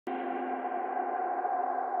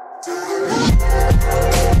Hey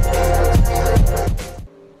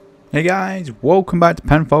guys, welcome back to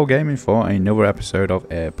Penfold Gaming for another episode of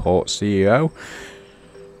Airport CEO.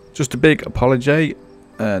 Just a big apology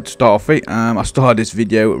to start off with. I started this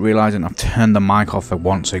video realising I've turned the mic off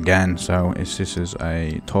once again, so this is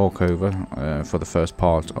a talk over for the first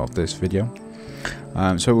part of this video.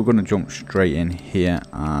 So we're going to jump straight in here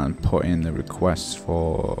and put in the requests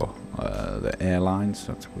for the airlines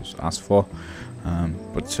that was asked for,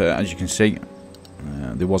 but as you can see,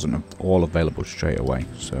 there wasn't all available straight away,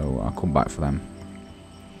 so I'll come back for them.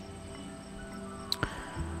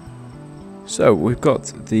 So we've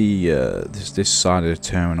got the this side of the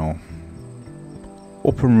terminal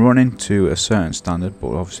up and running to a certain standard,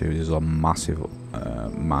 but obviously there's a massive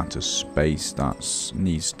amount of space that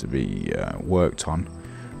needs to be worked on.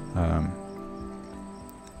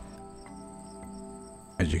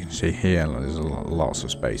 As you can see here, there's lots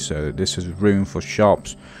of space. So this is room for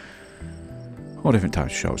shops, all different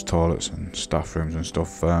types of shops, toilets and staff rooms and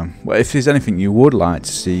stuff. Well, if there's anything you would like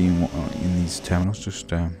to see in these terminals, just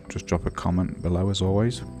drop a comment below as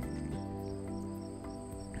always.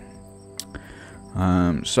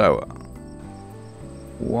 So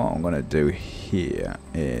what I'm going to do here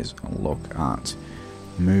is look at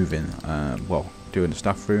moving, doing the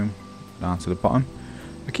staff room down to the bottom.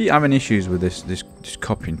 I keep having issues with this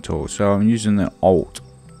copying tool, so I'm using the Alt.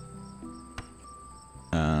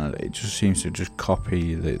 It just seems to just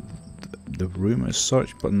copy the room as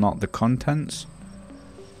such, but not the contents.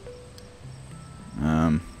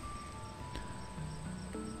 I'm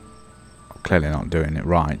clearly not doing it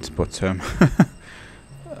right, but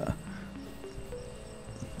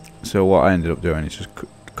so what I ended up doing is just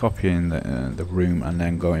copying the room and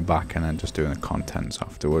then going back and then just doing the contents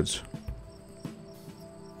afterwards.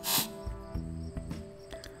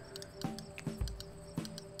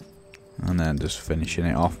 And then just finishing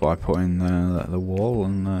it off by putting the wall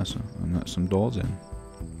and some doors in.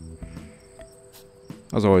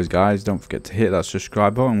 As always guys, don't forget to hit that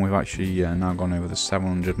subscribe button. We've actually now gone over the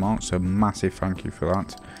 700 mark, so massive thank you for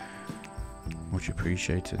that. Much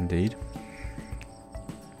appreciated indeed.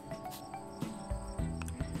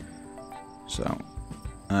 So,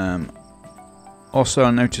 also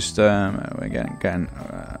I noticed we're getting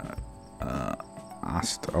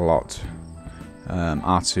asked a lot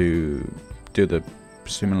how to do the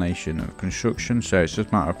simulation of construction. So it's just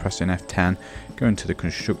a matter of pressing F10, going to the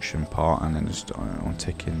construction part, and then just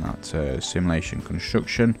unticking that simulation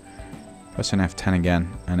construction, pressing F10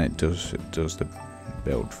 again, and it does the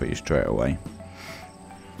build for you straight away.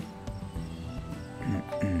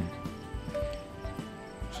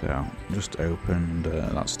 So just opened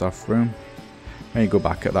that staff room. Maybe go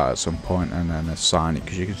back at that at some point and then assign it,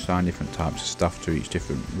 because you can assign different types of stuff to each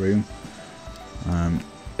different room.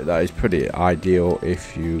 That is pretty ideal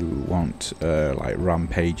if you want like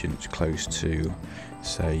ramp agents close to,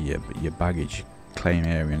 say, your baggage claim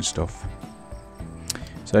area and stuff.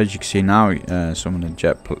 So as you can see now, some of the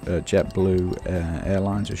JetBlue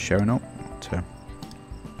airlines are showing up.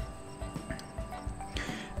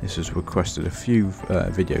 This was requested a few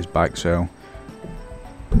videos back, so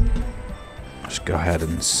just go ahead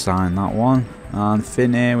and sign that one. And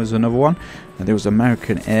Finnair was another one, and there was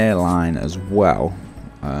American Airline as well,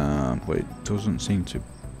 but it doesn't seem to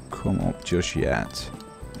come up just yet.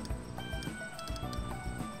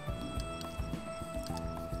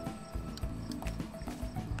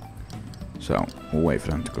 So we'll wait for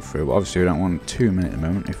them to go through, but obviously we don't want 2 minutes at the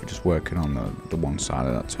moment if we're just working on the one side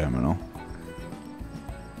of that terminal.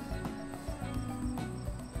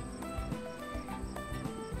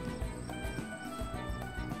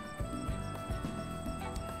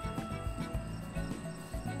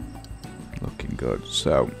 Looking good.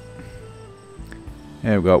 So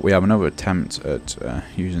here we go. We have another attempt at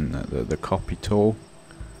using the copy tool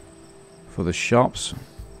for the shops.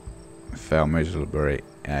 Failed miserably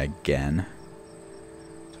again.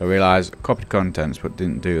 So I realised I copied contents but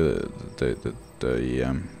didn't do the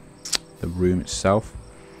room itself.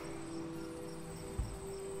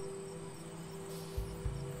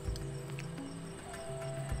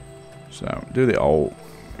 So do the Alt.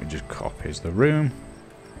 It just copies the room.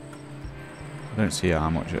 I don't see how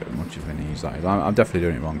much of an ease that is. I'm definitely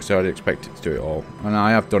doing it wrong, so I'd expect it to do it all. And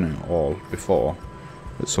I have done it all before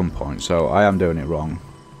at some point, so I am doing it wrong.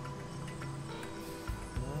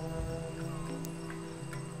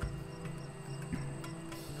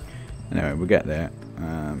 Anyway, we'll get there.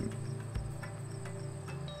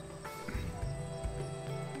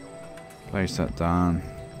 Place that down.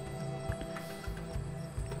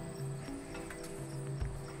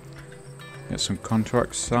 Get some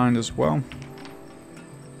contracts signed as well.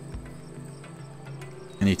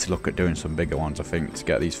 And need to look at doing some bigger ones, I think, to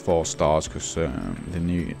get these 4 stars, because they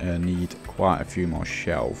need quite a few more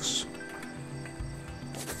shelves.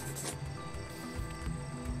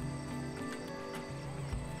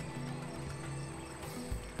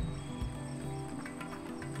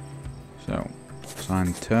 So,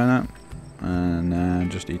 sign turner, and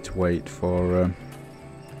just need to wait for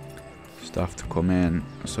staff to come in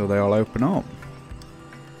so they all open up.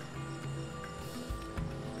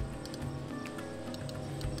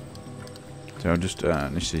 So I just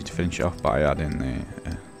initially to finish it off by adding the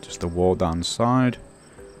just the wall down the side.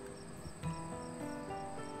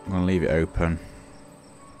 I'm gonna leave it open.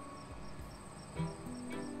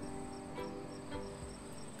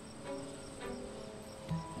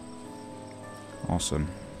 Awesome.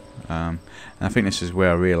 And I think this is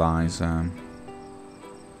where I realise I'm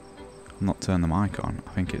not turning the mic on.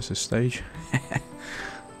 I think it's this stage.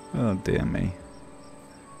 Oh dear me.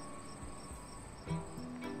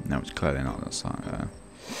 No, it's clearly not that side.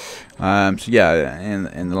 So yeah,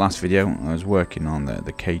 in the last video, I was working on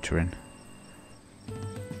the catering,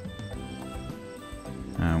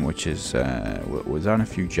 which is was on a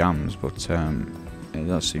few jams, but it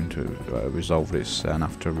does seem to have resolved its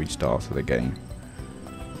after a restart of the game.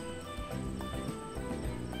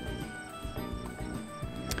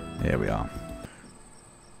 Here we are.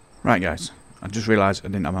 Right, guys. I just realised I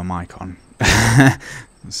didn't have my mic on.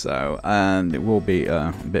 So it will be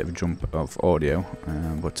a bit of a jump of audio,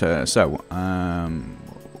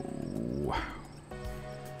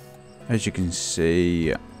 as you can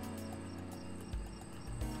see, I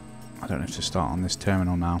don't know if to start on this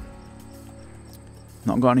terminal now.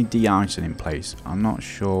 Not got any de-icing in place. I'm not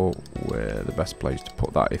sure where the best place to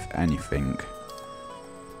put that, if anything.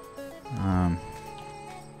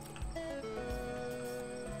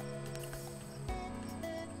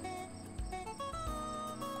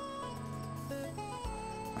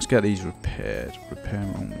 Let's get these repaired. Repair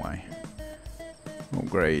runway.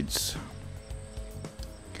 Upgrades.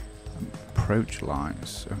 Approach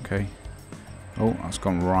lights. Okay. Oh, that's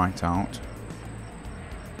gone right out.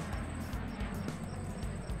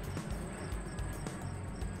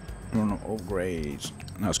 Run upgrades.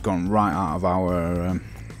 That's gone right out of our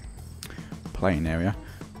playing area.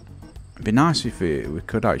 It'd be nice if we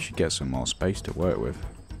could actually get some more space to work with.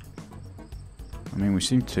 I mean, we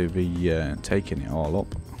seem to be taking it all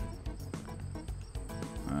up.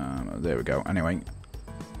 There we go. Anyway,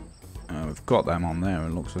 we've got them on there,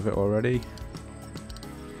 and looks of it already.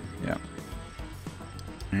 Yeah,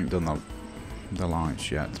 I ain't done the lights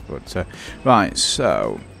yet, but right.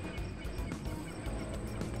 So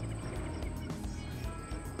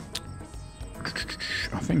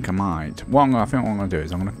I think I might. I think what I'm going to do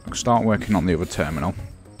is I'm going to start working on the other terminal,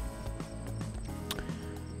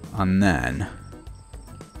 and then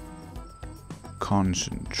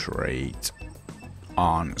concentrate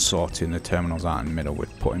on sorting the terminals out in the middle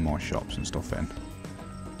with putting more shops and stuff in.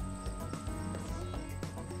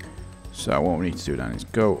 So what we need to do then is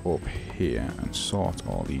go up here and sort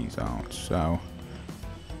all these out. So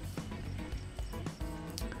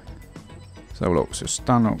look, so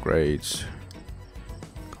stand upgrades,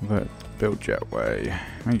 convert build jetway,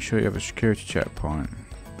 make sure you have a security checkpoint.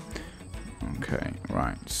 Okay,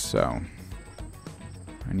 right, so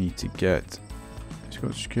I need to get, it's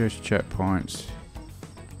got security checkpoints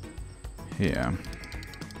here.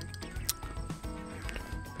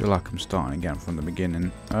 Feel like I'm starting again from the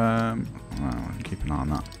beginning. Keep an eye on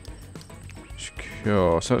that.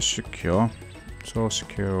 Secure, so that's secure. It's all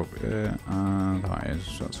secure up here, and that is,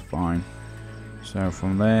 so that's fine. So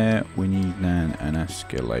from there we need then an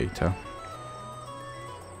escalator.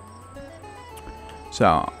 So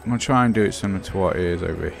I'm gonna try and do it similar to what it is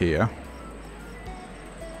over here.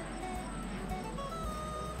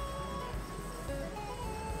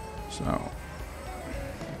 So,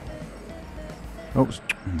 oops,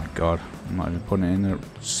 oh my god, I'm not even putting it in the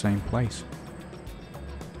same place.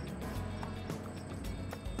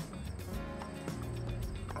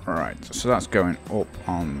 Alright, so that's going up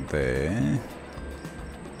on there.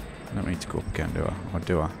 I don't need to go up again, do I? Or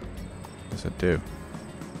do I? Yes, I do.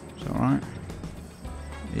 Is that right?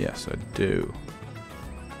 Yes, I do.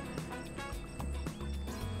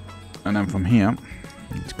 And then from here,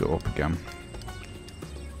 I need to go up again.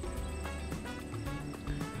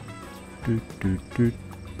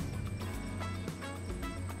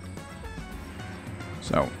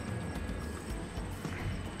 So,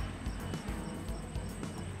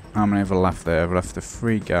 how many have I left there? I've left the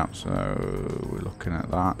 3 gaps, so we're looking at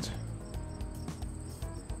that.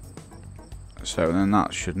 So then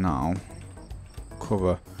that should now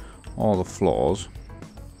cover all the floors.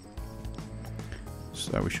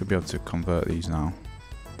 So we should be able to convert these now.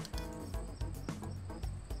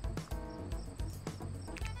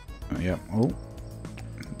 Yep. Oh,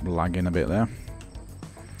 lagging a bit there.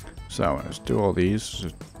 So let's do all these.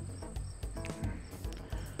 Just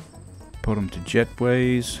put them to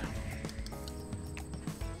jetways.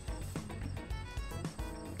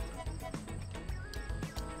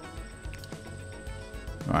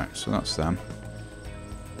 Right, so that's them.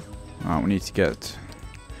 Right, we need to get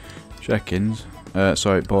check-ins.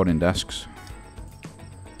 Sorry, boarding desks.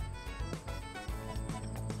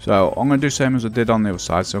 So I'm going to do the same as I did on the other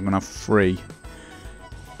side. So I'm going to have 3.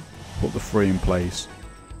 Put the 3 in place.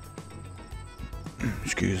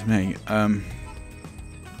 Excuse me.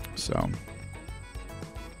 So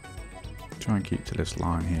try and keep to this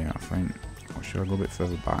line here, I think. Or should I go a bit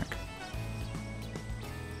further back?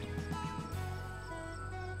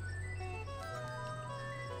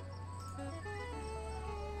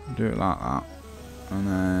 Do it like that, and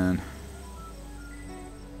then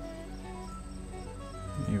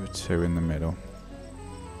either 2 in the middle.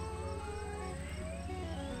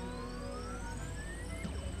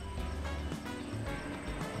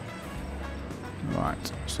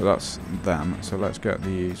 Right, so that's them. So let's get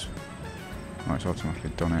these. Oh, it's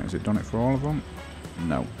automatically done it. Has it done it for all of them?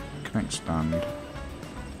 No. Connect stand.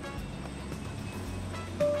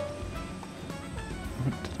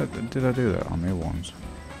 Did I do that on the other ones?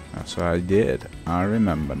 Yes, I did. I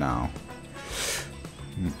remember now.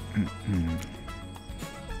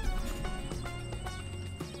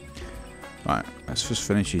 Right, let's just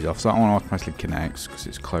finish these off. So that one automatically connects because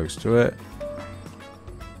it's close to it.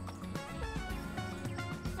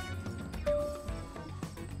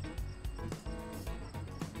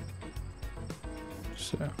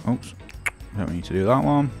 So, oops, don't need to do that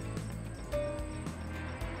one.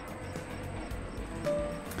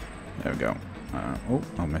 There we go. Oh,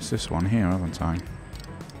 I missed this one here, haven't I?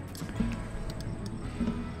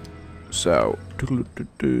 So, there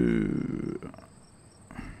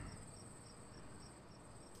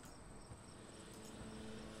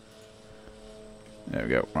we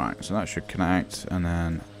go. Right, so that should connect, and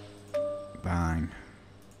then bang.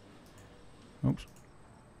 Oops.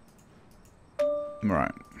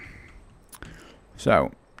 Right.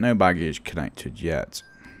 So, no baggage connected yet.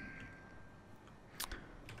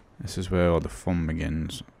 This is where all the fun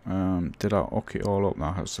begins. Did I hook it all up?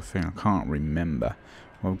 That's the thing, I can't remember.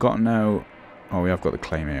 We've got no... Oh, we have got the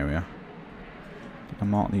claim area. Did I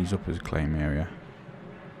mark these up as a claim area?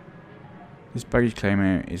 This baggage claim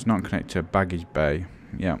area is not connected to a baggage bay.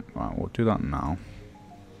 Yeah, right, we'll do that now.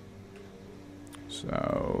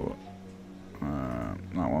 So... that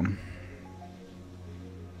one.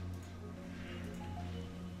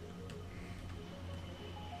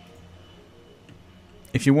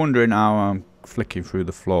 If you're wondering how I'm flicking through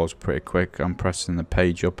the floors pretty quick, I'm pressing the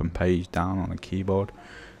page up and page down on the keyboard.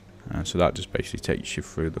 So that just basically takes you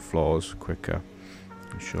through the floors quicker.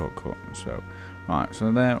 A shortcut. So, right,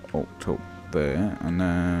 so they're hooked up there, and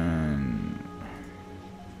then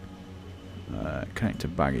connect to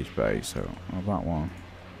baggage bay. So that one,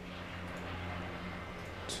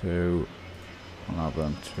 2. I'll have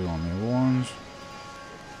them 2 on the other ones.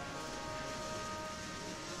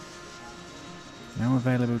 No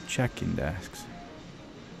available check-in desks.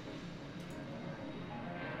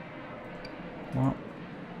 What?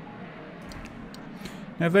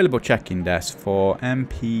 No available check-in desk for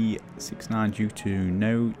MP69 due to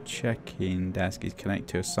no check-in desk is connected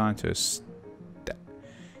to assigned to a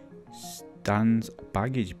stands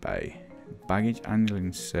baggage bay. Baggage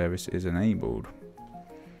handling service is enabled.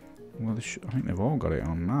 Well, I think they've all got it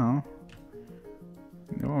on now.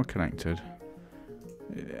 They're all connected.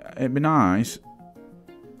 It'd be nice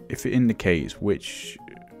if it indicates which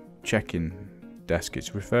check-in desk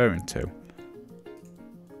it's referring to.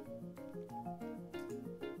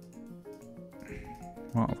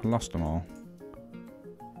 What, have I lost them all?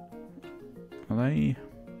 Are they...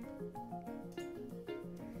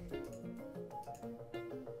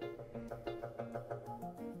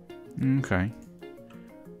 Okay.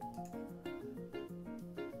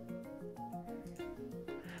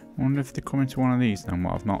 I wonder if they come into one of these then,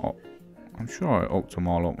 what I've not... I'm sure I hooked them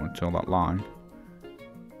all up until that line.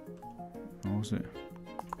 Or was it?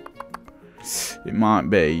 It might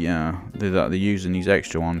be that they're using these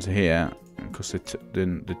extra ones here because they're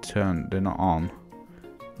not on,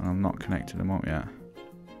 and I've not connected them up yet.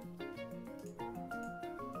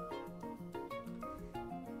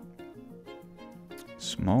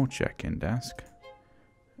 Small check-in desk.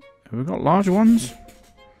 Have we got larger ones?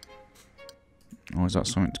 Or is that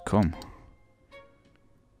something to come?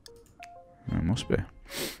 It must be.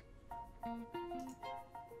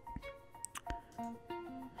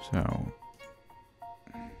 So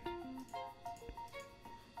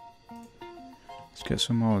Let's get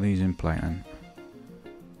some more of these in play then.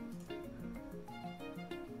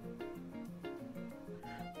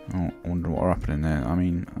 Oh, I wonder what are happening there. I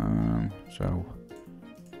mean, so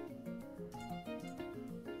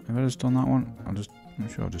have I just done that one? I'm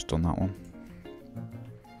sure I've just done that one.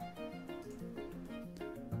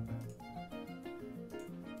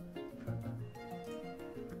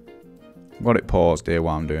 I've got it paused here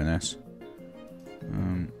while I'm doing this.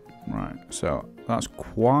 Right, so that's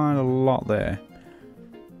quite a lot there.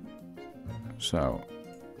 So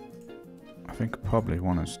I think I probably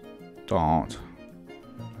want to start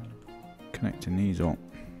connecting these up.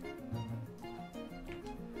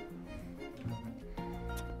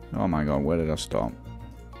 Oh my god, where did I stop?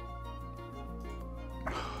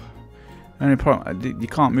 Only problem, you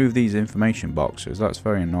can't move these information boxes. That's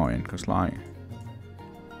very annoying because, like,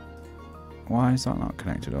 why is that not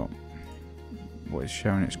connected up? Well, it's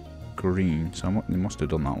showing it's green, so they must have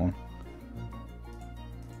done that one.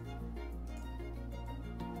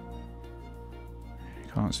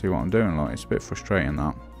 You can't see what I'm doing, like, it's a bit frustrating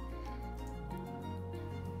that.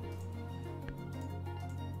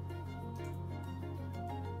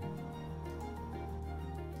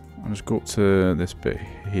 I'll just go up to this bit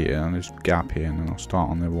here and this gap here, and then I'll start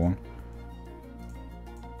on the other one.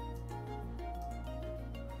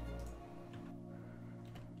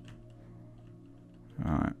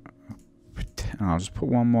 Alright, I'll just put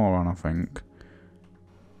one more on, I think.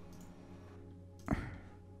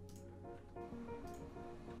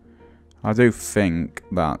 I do think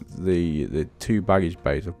that the 2 baggage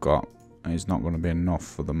bays I've got is not going to be enough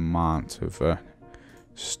for the amount of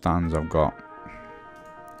stands I've got.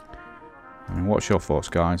 I mean, what's your thoughts,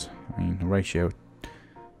 guys? I mean, the ratio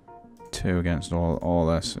 2 against all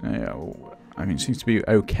this. Yeah, I mean, it seems to be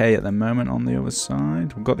okay at the moment on the other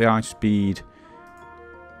side. We've got the high-speed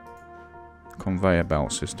conveyor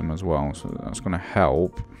belt system as well, so that's going to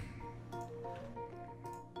help.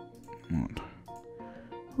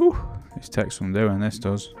 Whew, this takes some doing, this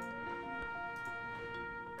does.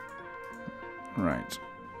 Right.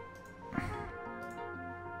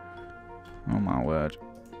 Oh my word.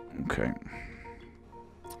 Okay.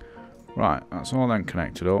 Right, that's all then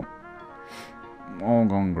connected up. All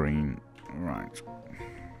gone green. Right.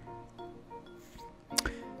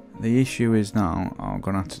 The issue is now I'm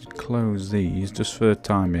going to have to close these just for the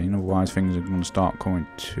time being, otherwise things are going to start coming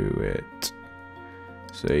to it.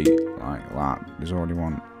 See, like that. There's already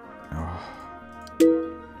one. Oh.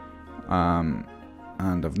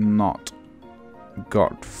 And I've not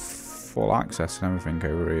got full access and everything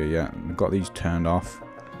over here yet. I've got these turned off.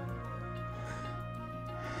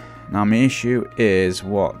 Now my issue is,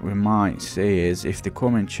 what we might see is, if they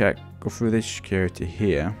come and check, go through this security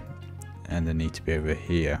here, and they need to be over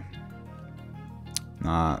here.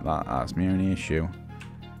 That's my only issue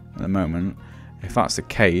at the moment. If that's the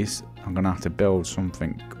case, I'm going to have to build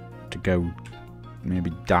something to go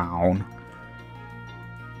maybe down.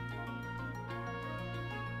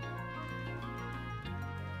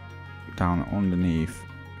 Down underneath,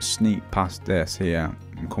 sneak past this here,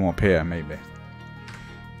 and come up here maybe.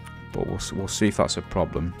 But we'll see if that's a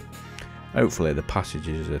problem. Hopefully the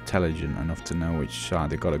passengers are intelligent enough to know which side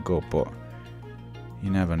they've got to go, but you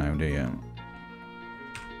never know, do you?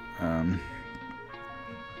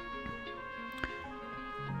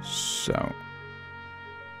 So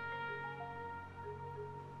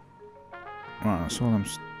right, I saw them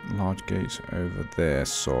large gates over there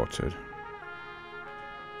sorted.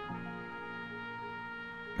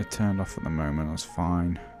 They're turned off at the moment, that's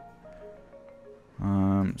fine.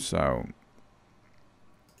 So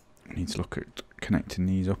I need to look at connecting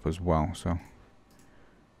these up as well, so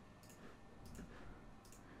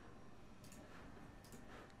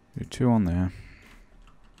do 2 on there.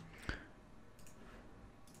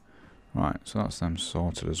 Right, so that's them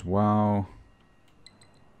sorted as well.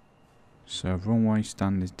 So runway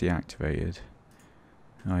stand is deactivated.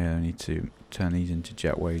 Oh yeah, we need to turn these into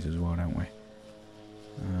jetways as well, don't we?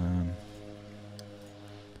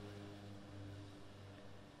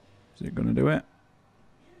 Is it going to do it?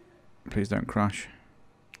 Please don't crash.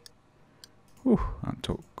 Whew, that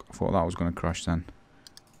took. I thought that was going to crash then.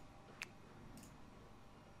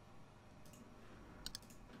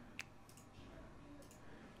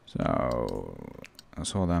 So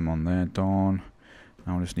that's all them on there done.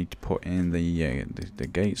 Now I just need to put in the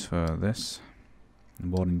gates for this, the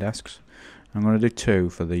boarding desks. I'm going to do 2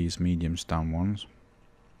 for these medium stand ones.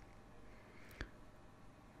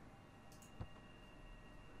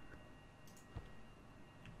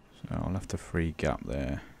 So I left a free gap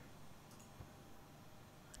there.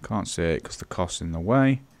 Can't see it because the cost's in the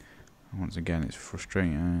way. Once again, it's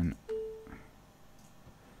frustrating.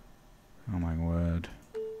 Oh my word.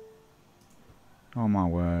 Oh my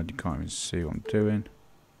word, you can't even see what I'm doing.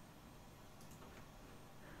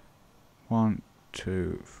 1,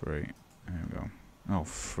 2, 3. There we go. Oh,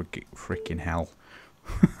 freaking hell.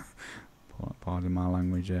 Pardon my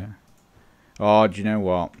language there. Oh, do you know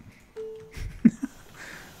what?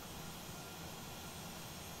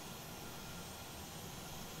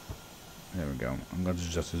 There we go. I'm going to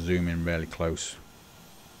just have to zoom in really close.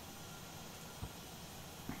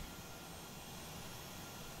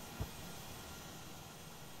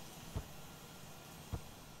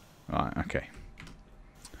 Right, okay.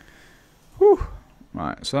 Whew.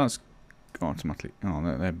 Right, so that's automatically...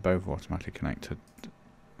 Oh, they're both automatically connected.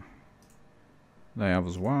 They have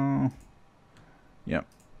as well. Yep.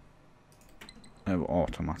 They're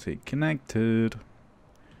automatic connected.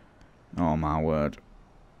 Oh my word.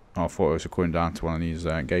 Oh, I thought it was going down to one of these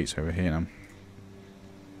gates over here now.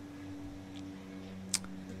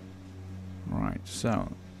 Right,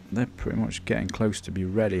 so they're pretty much getting close to be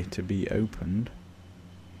ready to be opened.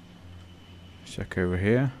 Check over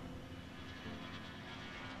here.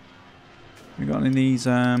 We got any of these?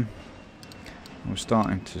 We're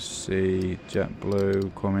starting to see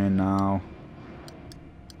JetBlue come in now.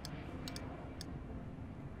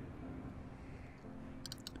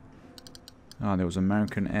 Oh, there was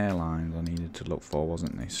American Airlines I needed to look for,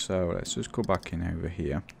 wasn't there? So let's just go back in over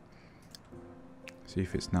here. See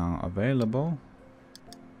if it's now available.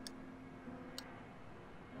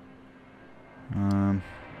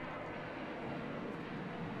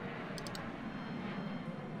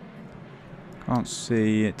 Can't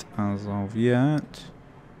see it as of yet.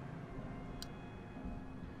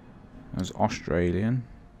 It was Australian.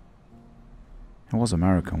 It was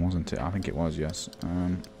American, wasn't it? I think it was, yes.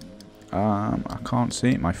 I can't see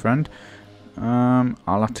it, my friend.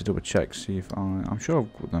 I'll have to double check, see if I'm sure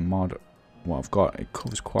I've got the mod. What I've got, it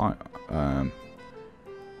covers quite a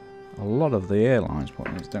lot of the airlines, but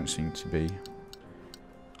it don't seem to be,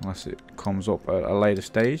 unless it comes up at a later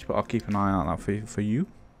stage. But I'll keep an eye out for you.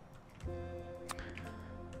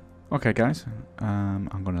 Okay, guys,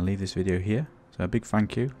 I'm going to leave this video here. So a big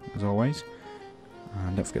thank you, as always.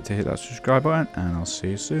 And don't forget to hit that subscribe button, and I'll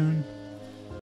see you soon.